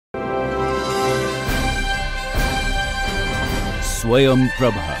Swayam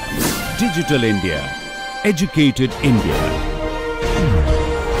Prabha. Digital India. Educated India.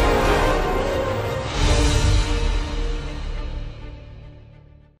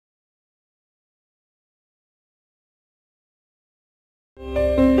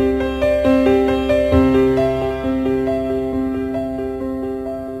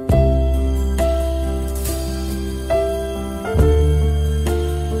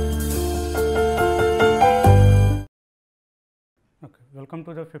 Welcome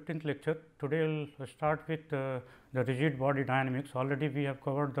to the 15th lecture. Today we will start with the rigid body dynamics. Already we have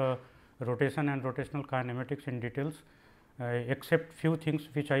covered the rotation and rotational kinematics in details, except few things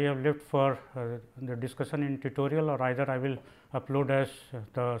which I have left for the discussion in tutorial, or either I will upload as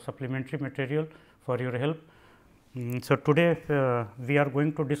the supplementary material for your help. So, today we are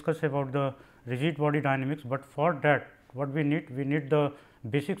going to discuss about the rigid body dynamics, but for that what we need the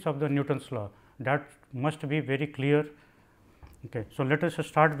basics of the Newton's law, that must be very clear. Okay. So, let us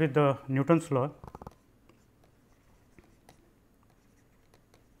start with the Newton's law.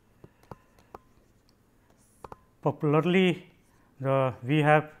 Popularly, we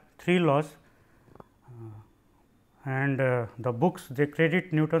have three laws, and the books they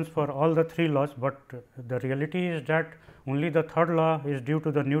credit Newton's for all the three laws, but the reality is that only the third law is due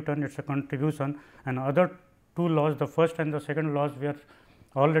to the Newton, it is a contribution, and other two laws, the first and the second laws, were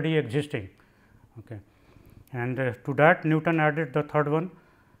already existing. Okay. And to that Newton added the third one.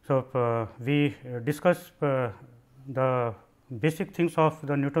 So, we discuss the basic things of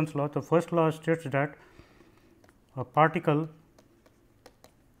the Newton's law. The first law states that a particle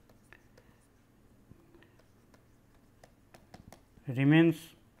remains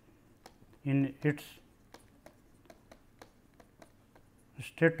in its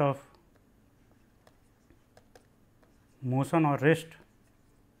state of motion or rest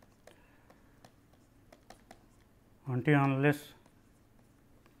until unless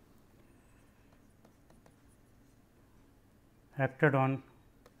acted on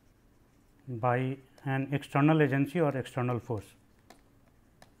by an external agency or external force.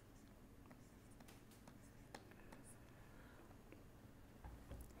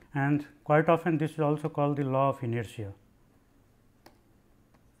 And quite often this is also called the law of inertia.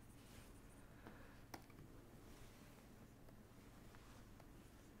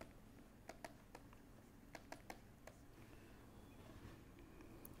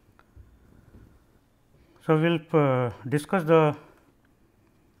 So, we will discuss the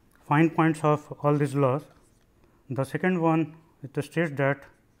fine points of all these laws. The second one, it states that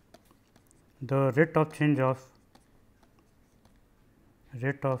the rate of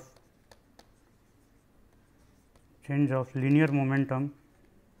change of linear momentum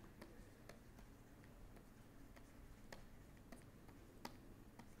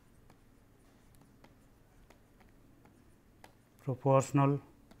proportional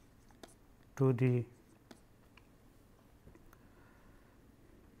to the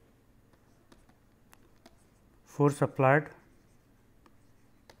force applied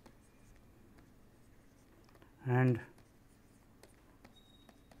and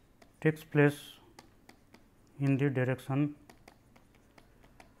takes place in the direction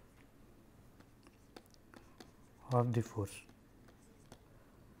of the force.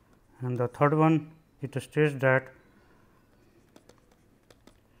 And the third one, it states that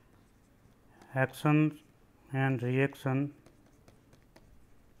action and reaction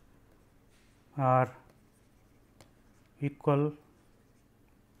are equal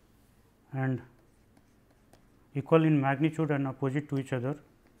in magnitude and opposite to each other.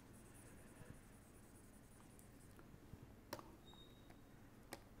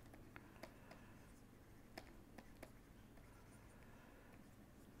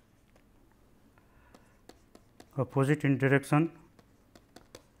 Opposite in direction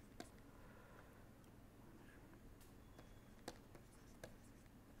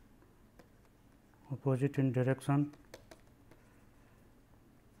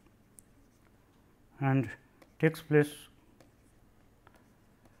and takes place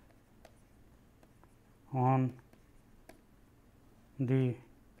on the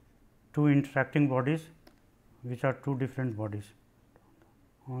two interacting bodies, which are two different bodies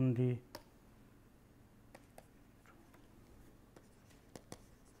on the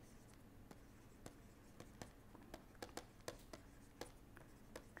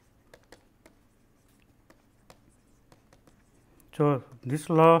So, this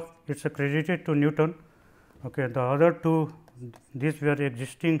law it is credited to Newton. Okay. The other two, these were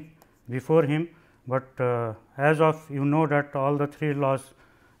existing before him, but as of that all the three laws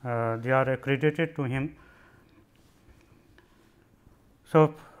they are accredited to him.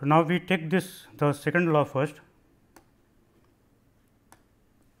 So, now we take this the second law first.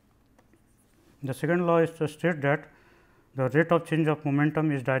 The second law is to state that the rate of change of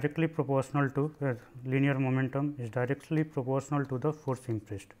momentum is directly proportional to linear momentum is directly proportional to the force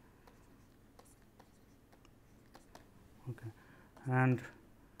impressed. Okay. And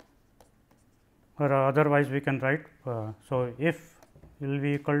or otherwise we can write so F will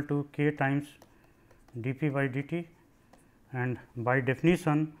be equal to k times dp by dt, and by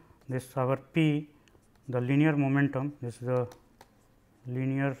definition this our p, the linear momentum, this is the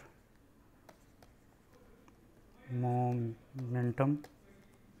linear momentum.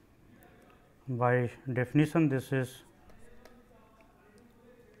 By definition this is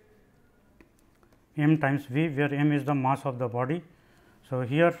m times v, where m is the mass of the body. So,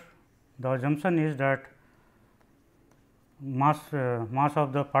 here the assumption is that mass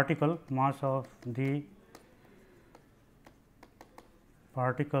of the particle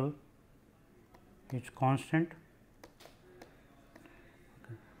is constant.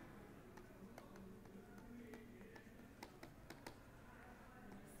 Okay.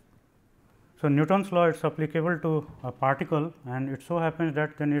 So, Newton's law is applicable to a particle, and it so happens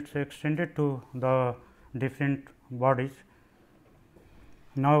that then it is extended to the different bodies.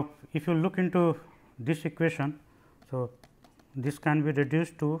 Now, if you look into this equation, so this can be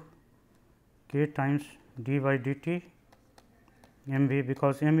reduced to k times d by dt m v,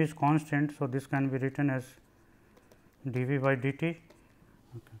 because m is constant. So, this can be written as dv by dt.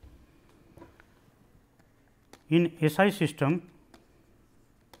 Okay. In SI system,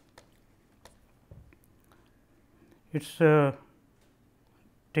 it is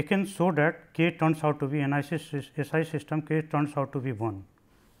taken so that k turns out to be in SI system, k turns out to be 1.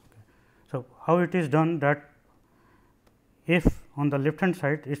 Okay. So, how it is done that if on the left hand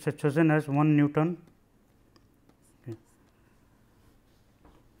side it is chosen as 1 Newton. Okay.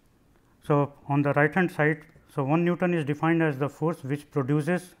 So, on the right hand side, so 1 Newton is defined as the force which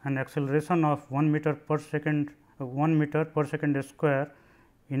produces an acceleration of 1 meter per second square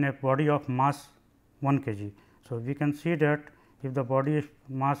in a body of mass 1 kg. So, we can see that if the body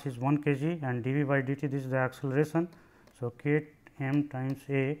mass is 1 kg and dv by dt, this is the acceleration. So, k m times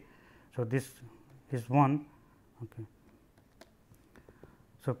a. So, this is 1. Okay.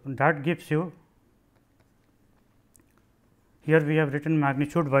 So, that gives you, here we have written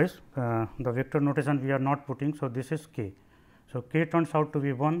magnitude wise, the vector notation we are not putting. So, this is k. So, k turns out to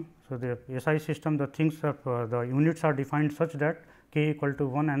be 1. So, the SI system, the things of the units are defined such that k equal to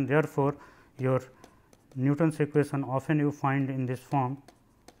 1, and therefore, your Newton's equation often you find in this form.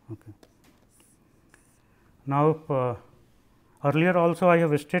 Okay. Now, earlier also I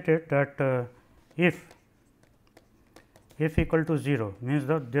have stated that if f equal to 0 means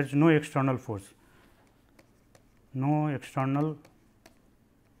that there is no external force,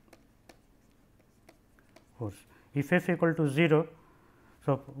 If f equal to 0,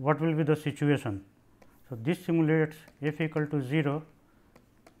 so what will be the situation? So, this simulates f equal to 0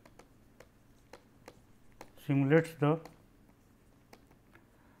 simulates the,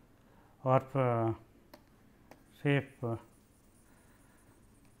 or say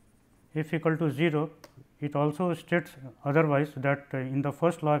f equal to 0, it also states otherwise that in the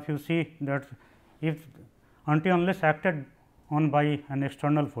first law, if you see that if until unless acted on by an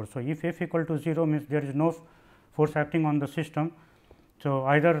external force. So, if f equal to 0 means there is no force acting on the system. So,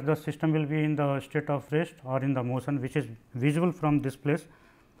 either the system will be in the state of rest or in the motion, which is visible from this place.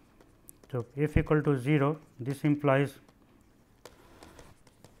 So, f equal to 0, this implies,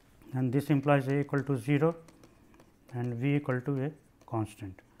 and this implies a equal to 0 and v equal to a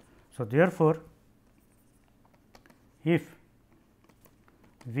constant. So, therefore, if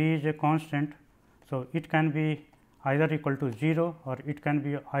v is a constant, so it can be either equal to 0 or it can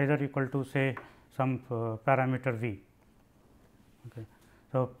be either equal to say some parameter v. Okay.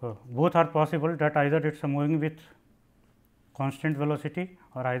 So, both are possible, that either it is moving with constant velocity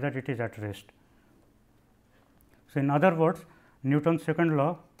or either it is at rest. So, in other words, Newton's second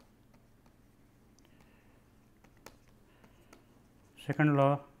law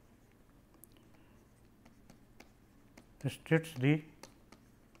states the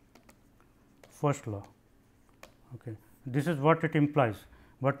first law. Okay. This is what it implies,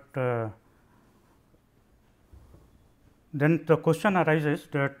 but then the question arises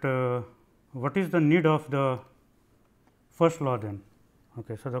that what is the need of the first law then?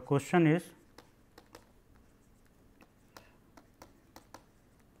 Okay. So, the question is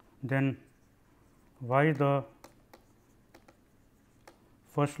then why the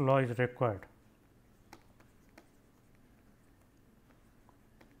first law is required?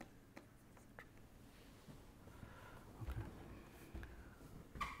 Okay.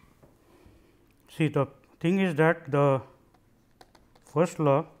 See, the thing is that the first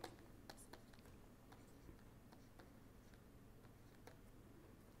law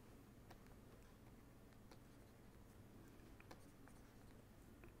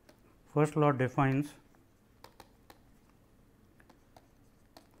first law defines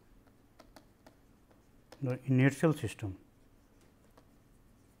the inertial system.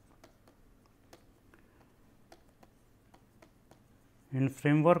 In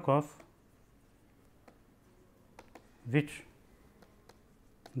framework of which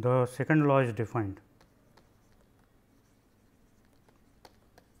the second law is defined.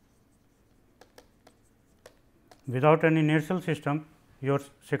 Without an inertial system, your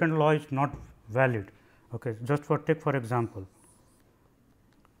second law is not valid. Okay. Just for take for example,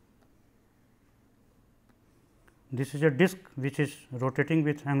 this is a disk which is rotating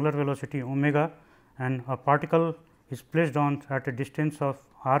with angular velocity omega, and a particle is placed on at a distance of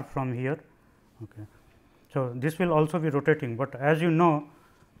r from here. Okay. So, this will also be rotating, but as you know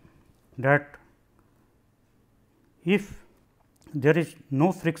that if there is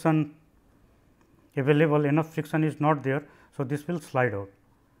no friction available, enough friction is not there. So, this will slide out.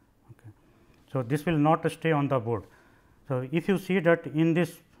 Okay. So, this will not stay on the board. So, if you see that in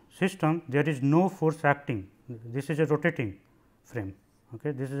this system there is no force acting, this is a rotating frame.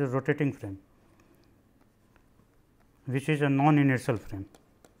 Okay. This is a rotating frame which is a non-inertial frame.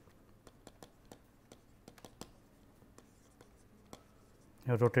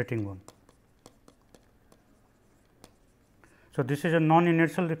 A rotating one. So, this is a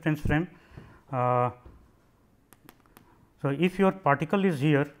non-inertial reference frame. So, if your particle is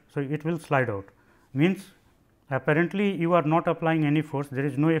here, so it will slide out, means apparently you are not applying any force, there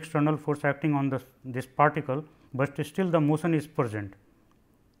is no external force acting on this particle, but still the motion is present.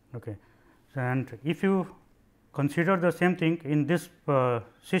 Okay. And if you consider the same thing in this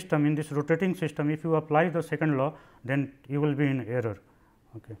system, in this rotating system, if you apply the second law, then you will be in error.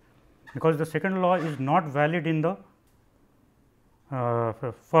 Okay. Because the second law is not valid in the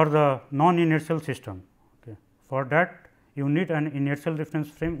for the non-inertial system. Okay. For that you need an inertial reference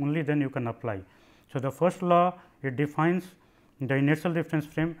frame, only then you can apply. So, the first law, it defines the inertial reference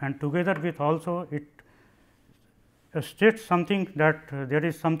frame, and together with also it states something that there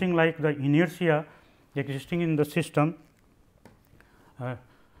is something like the inertia existing in the system,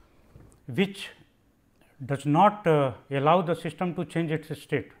 which does not allow the system to change its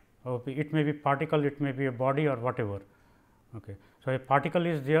state. It may be particle, it may be a body or whatever. Okay. So, a particle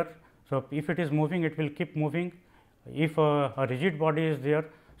is there. So, if it is moving, it will keep moving. If a rigid body is there,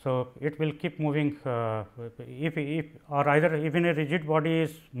 so it will keep moving. If or either even a rigid body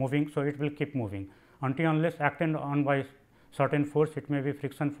is moving, so it will keep moving until unless acted on by certain force. It may be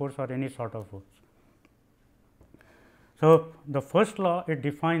friction force or any sort of force. So, the first law, it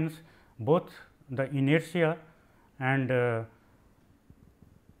defines both the inertia and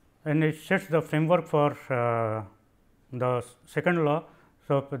it sets the framework for the second law.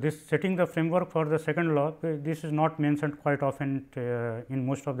 So, this setting the framework for the second law, this is not mentioned quite often in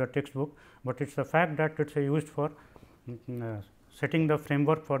most of the textbook, but it is the fact that it is used for setting the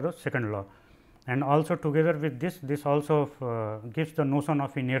framework for the second law, and also together with this also gives the notion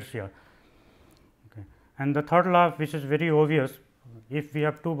of inertia. Okay. And the third law, which is very obvious, if we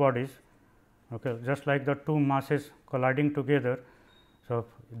have two bodies, okay, just like the two masses colliding together. So,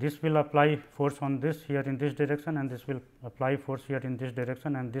 this will apply force on this here in this direction, and this will apply force here in this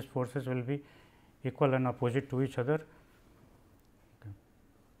direction, and these forces will be equal and opposite to each other. Okay.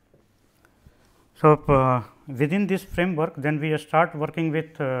 So, within this framework, then we start working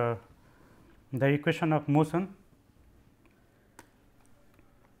with the equation of motion.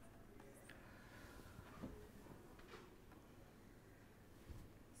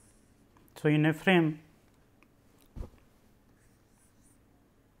 So, in a frame,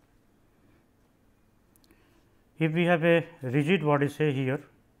 if we have a rigid body, say here,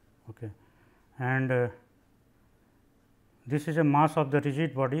 okay, and this is a mass of the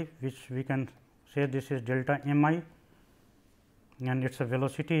rigid body, which we can say this is delta m I, and its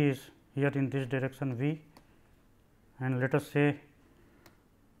velocity is here in this direction v, and let us say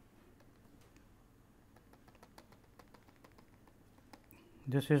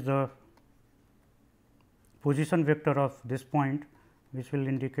this is the position vector of this point, which will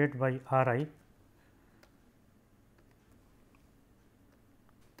indicate by r I.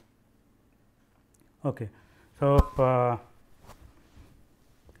 Okay. So,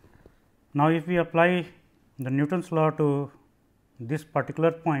 now if we apply the Newton's law to this particular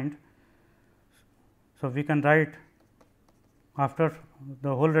point, so we can write, after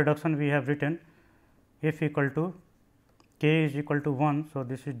the whole reduction we have written, F equal to k is equal to 1. So,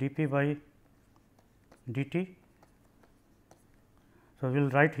 this is dp by dt. So, we will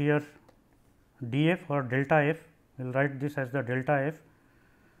write here df or delta f, we will write this as the delta f.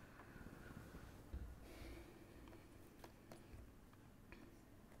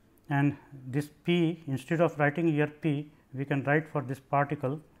 and this p, instead of writing here p, we can write for this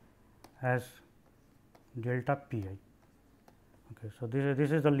particle as delta p I. Okay. So,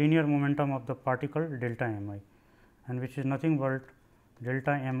 this is the linear momentum of the particle delta m I, and which is nothing but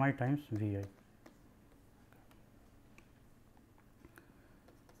delta m I times V I.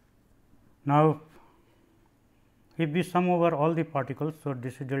 Now, if we sum over all the particles, so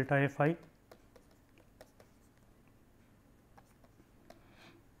this is delta f I,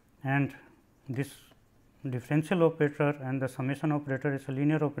 and this differential operator and the summation operator is a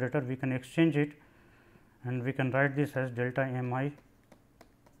linear operator. We can exchange it and we can write this as delta m I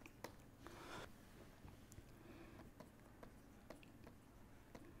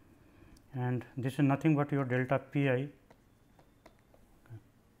and this is nothing but your delta p I,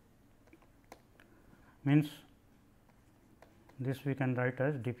 means this we can write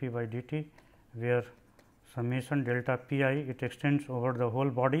as dp by dt, where summation delta p I it extends over the whole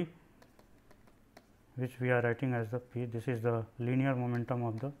body, which we are writing as the p. This is the linear momentum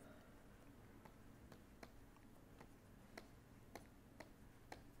of the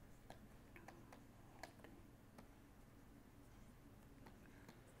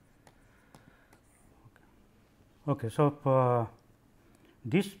okay. So,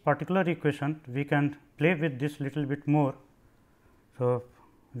 this particular equation we can play with this little bit more. So,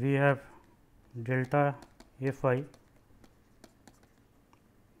 we have delta f I,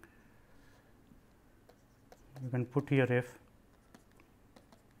 we can put here f,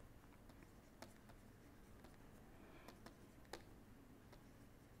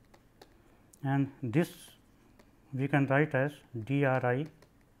 and this we can write as d r I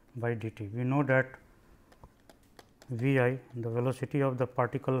by dt. We know that V I, the velocity of the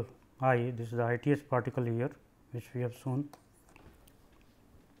particle I, this is the ITS particle here, which we have shown.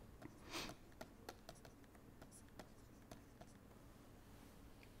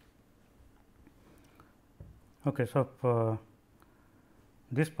 Okay. So,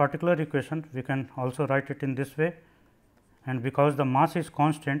 this particular equation we can also write it in this way, and because the mass is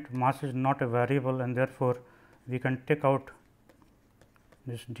constant, mass is not a variable, and therefore, we can take out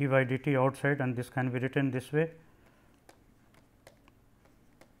this d by dt outside, and this can be written this way.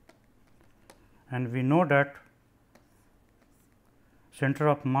 And we know that center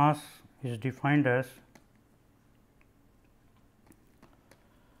of mass is defined as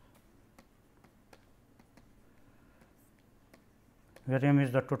where m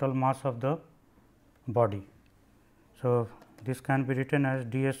is the total mass of the body. So, this can be written as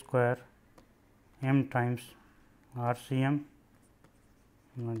d s square m times r c m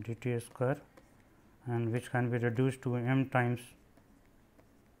d t square, and which can be reduced to m times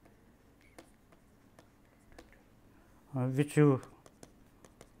which you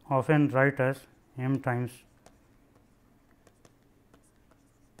often write as m times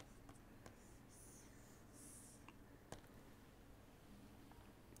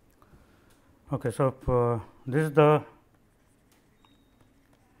okay. So, this is the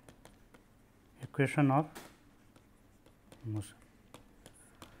equation of motion.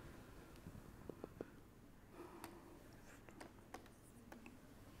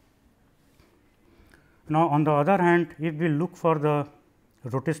 Now, on the other hand, if we look for the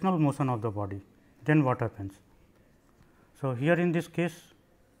rotational motion of the body, then what happens? So, here in this case,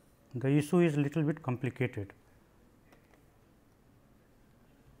 the issue is little bit complicated.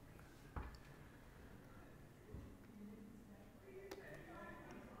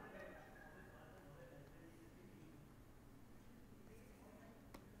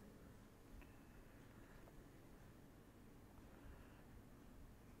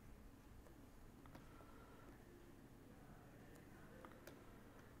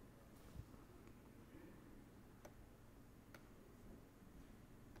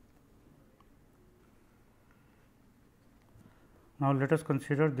 Now, let us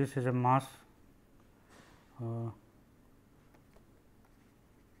consider this is a mass,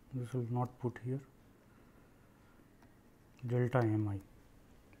 this will not put here, delta m I.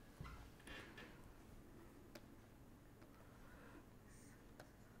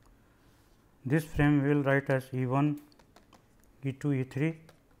 This frame we will write as E 1, E 2, E 3,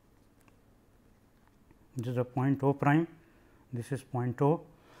 this is a point O prime, this is point O,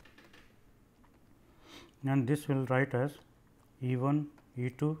 and this will write as E 1, E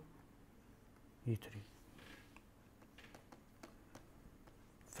 2, E 3.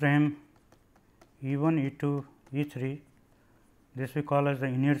 Frame E 1, E 2, E 3, this we call as the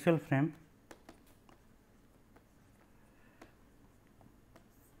inertial frame,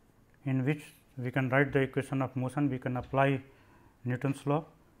 in which we can write the equation of motion, we can apply Newton's law.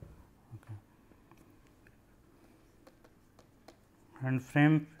 Okay. And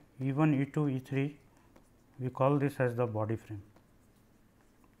frame E1, E2, E3, we call this as the body frame,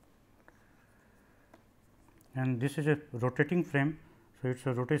 and this is a rotating frame. So, its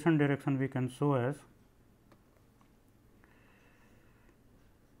a rotation direction we can show as,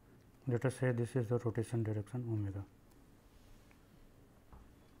 let us say this is the rotation direction omega.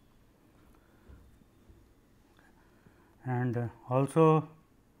 And also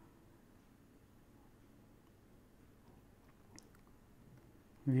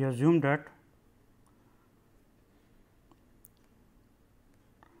we assume that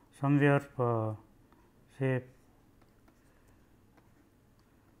somewhere say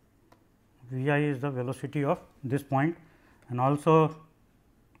V I is the velocity of this point, and also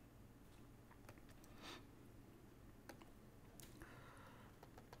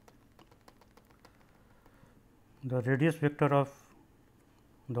the radius vector of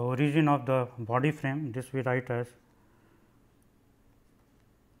the origin of the body frame, this we write as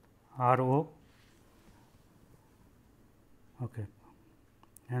R O, okay,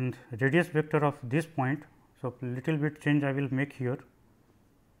 and radius vector of this point. So, little bit change I will make here.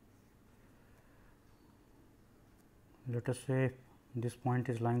 Let us say this point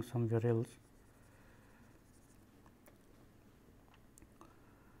is lying somewhere else.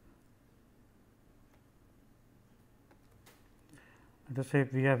 Let us say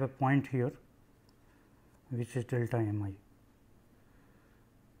we have a point here which is delta m I.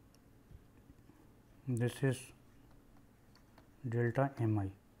 This is delta m I,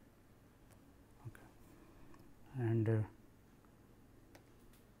 okay, and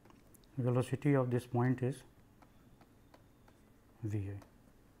velocity of this point is V I.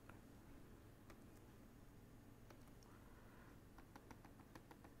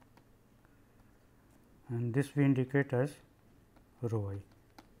 And this we indicate as rho I.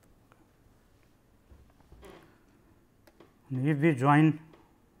 And if we join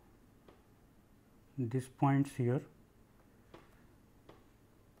these points here,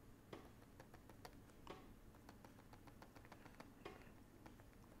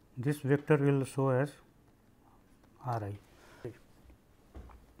 this vector will show as R I.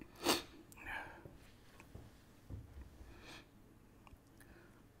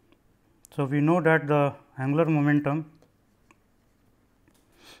 So, we know that the angular momentum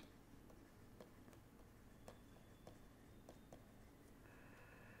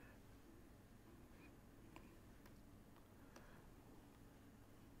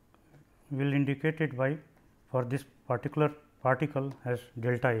will indicate it by, for this particular particle, as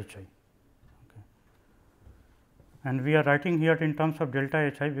delta H I. Okay. And we are writing here in terms of delta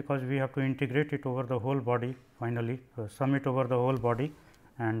H I because we have to integrate it over the whole body, finally sum it over the whole body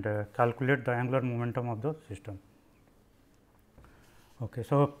and calculate the angular momentum of the system. Okay.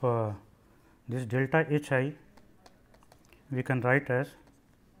 So, this delta H I we can write as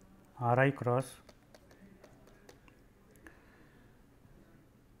R I cross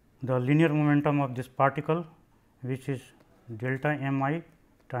the linear momentum of this particle, which is delta m I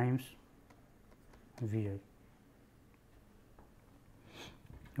times V I.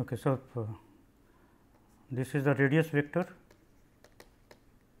 Okay. So, this is the radius vector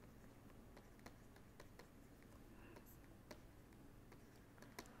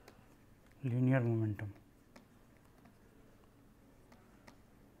linear momentum.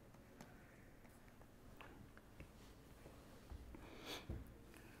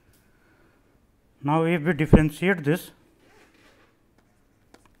 Now, if we differentiate this,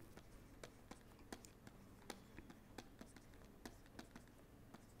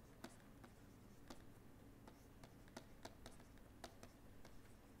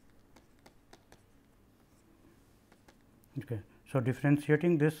 okay. So,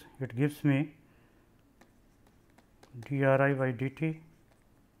 differentiating this, it gives me d r I by d t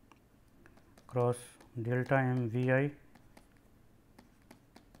cross delta m V I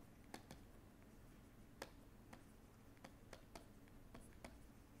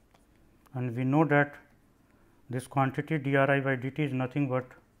and we know that this quantity d r I by d t is nothing but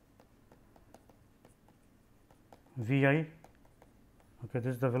V I. Okay,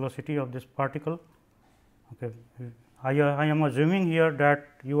 this is the velocity of this particle. Okay. I am assuming here that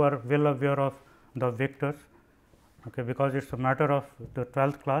you are well aware of the vectors, okay, because it is a matter of the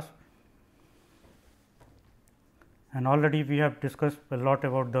 12th class, and already we have discussed a lot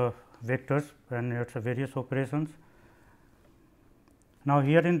about the vectors and its various operations. Now,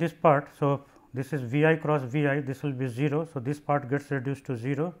 here in this part, so this is V I cross V I, this will be 0. So, this part gets reduced to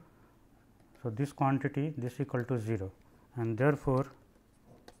 0. So, this quantity, this equal to 0, and therefore,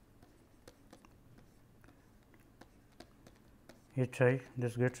 H I,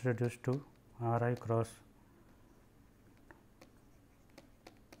 this gets reduced to R I cross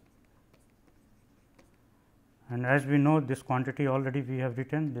and as we know this quantity already we have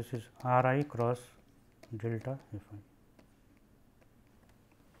written, this is R I cross delta F I.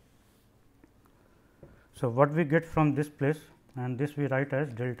 So, what we get from this place, and this we write as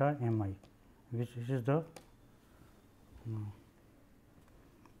delta M I, which is the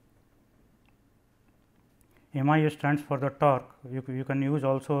M I stands for the torque. You can use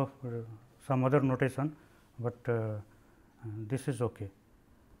also some other notation, but this is okay.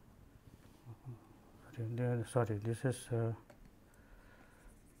 Sorry, this is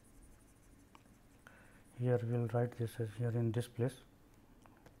here we will write this as here in this place.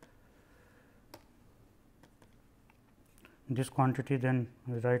 This quantity then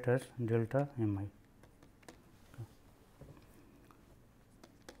we write as delta M I.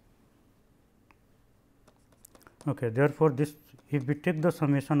 Okay. Therefore, this if we take the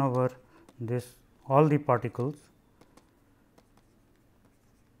summation over this all the particles,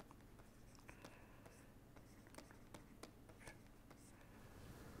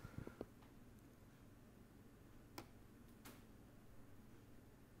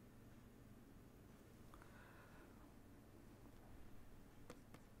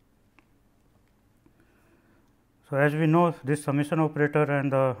 so as we know this summation operator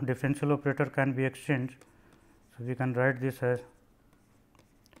and the differential operator can be exchanged. So, we can write this as,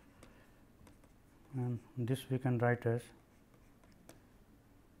 and this we can write as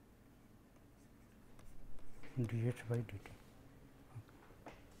dH by dt,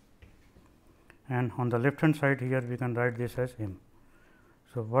 and on the left hand side here we can write this as m.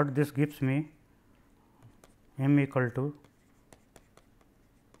 So, what this gives me, m equal to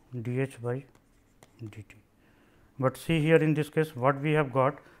dH by dt. But see here in this case what we have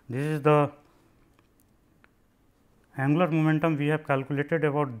got, this is the angular momentum we have calculated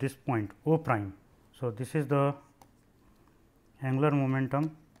about this point O prime. So, this is the angular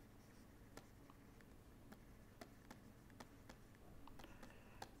momentum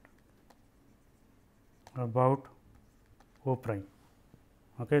about O prime.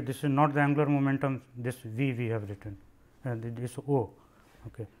 Okay. This is not the angular momentum, this V we have written, and this O.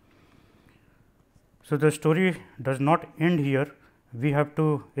 Okay. So, the story does not end here, we have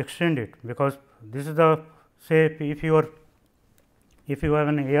to extend it, because this is the, say if you have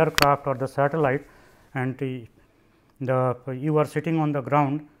an aircraft or the satellite and you are sitting on the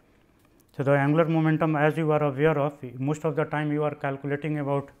ground. So, the angular momentum, as you are aware of, most of the time you are calculating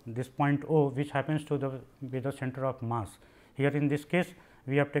about this point O, which happens to be the center of mass. Here in this case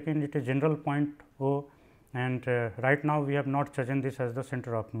we have taken it a general point O, and right now we have not chosen this as the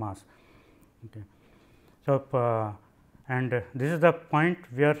center of mass. Okay. So, and this is the point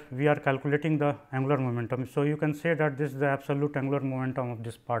where we are calculating the angular momentum. So, you can say that this is the absolute angular momentum of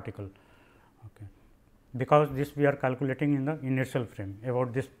this particle, okay, because this we are calculating in the inertial frame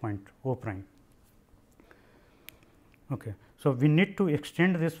about this point O prime. Okay. So, we need to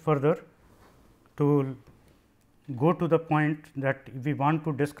extend this further to go to the point that we want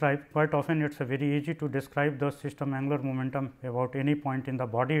to describe. Quite often it is very easy to describe the system angular momentum about any point in the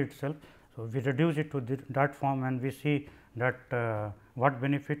body itself. So, we reduce it to that form, and we see that what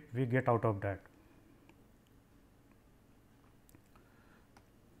benefit we get out of that.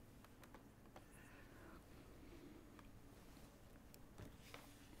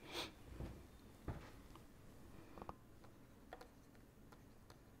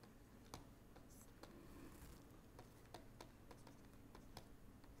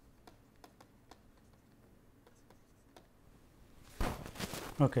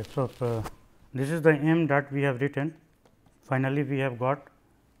 Okay. So, this is the m that we have written. Finally, we have got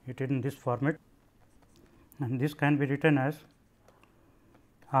it in this format, and this can be written as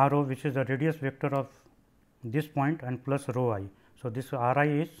r o, which is the radius vector of this point, and plus rho I. So, this r I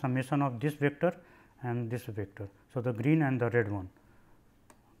is summation of this vector and this vector. So, the green and the red one.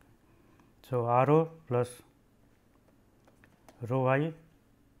 So, r o plus rho I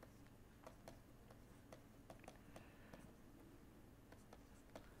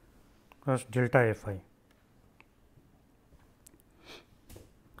plus delta F I.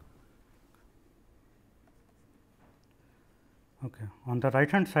 Okay. On the right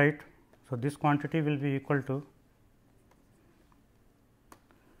hand side, so this quantity will be equal to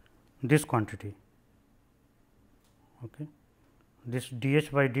this quantity, okay, this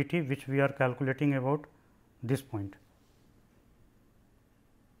dH by dt, which we are calculating about this point.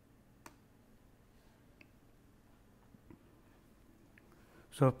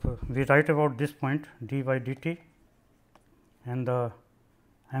 So, we write about this point d by dt, and the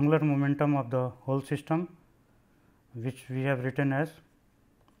angular momentum of the whole system, which we have written as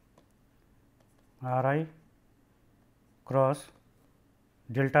r I cross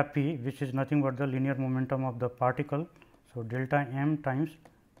delta p, which is nothing but the linear momentum of the particle. So, delta m times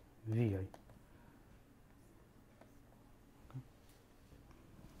V I.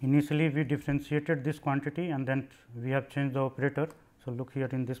 Initially, we differentiated this quantity and then we have changed the operator. So, look here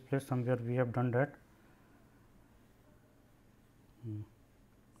in this place somewhere we have done that.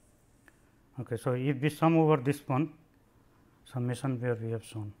 Okay, so, if we sum over this one, summation where we have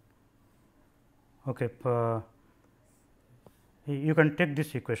shown. Okay, you can take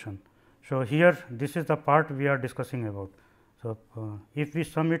this equation. So, here this is the part we are discussing about. So, if we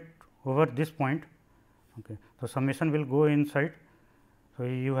sum it over this point, okay, so summation will go inside. So,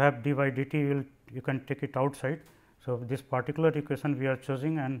 you have d by dt, you can take it outside. So, this particular equation we are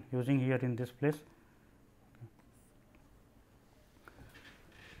choosing and using here in this place.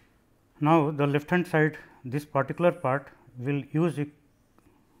 Now, the left hand side, this particular part will use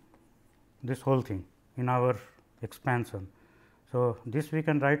this whole thing in our expansion. So, this we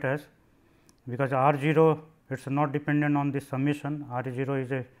can write as, because R 0 it is not dependent on this summation, R 0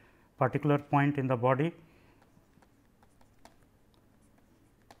 is a particular point in the body.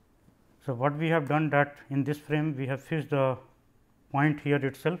 So, what we have done that in this frame we have fixed the point here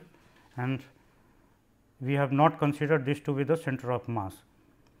itself and we have not considered this to be the center of mass,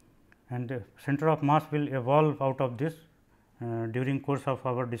 and the center of mass will evolve out of this during course of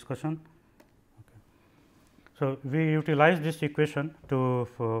our discussion. Okay. So, we utilize this equation to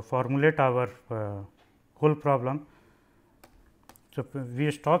formulate our whole problem. So, we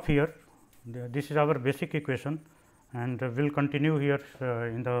stop here, this is our basic equation and we will continue here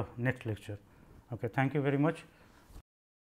in the next lecture. Okay. Thank you very much.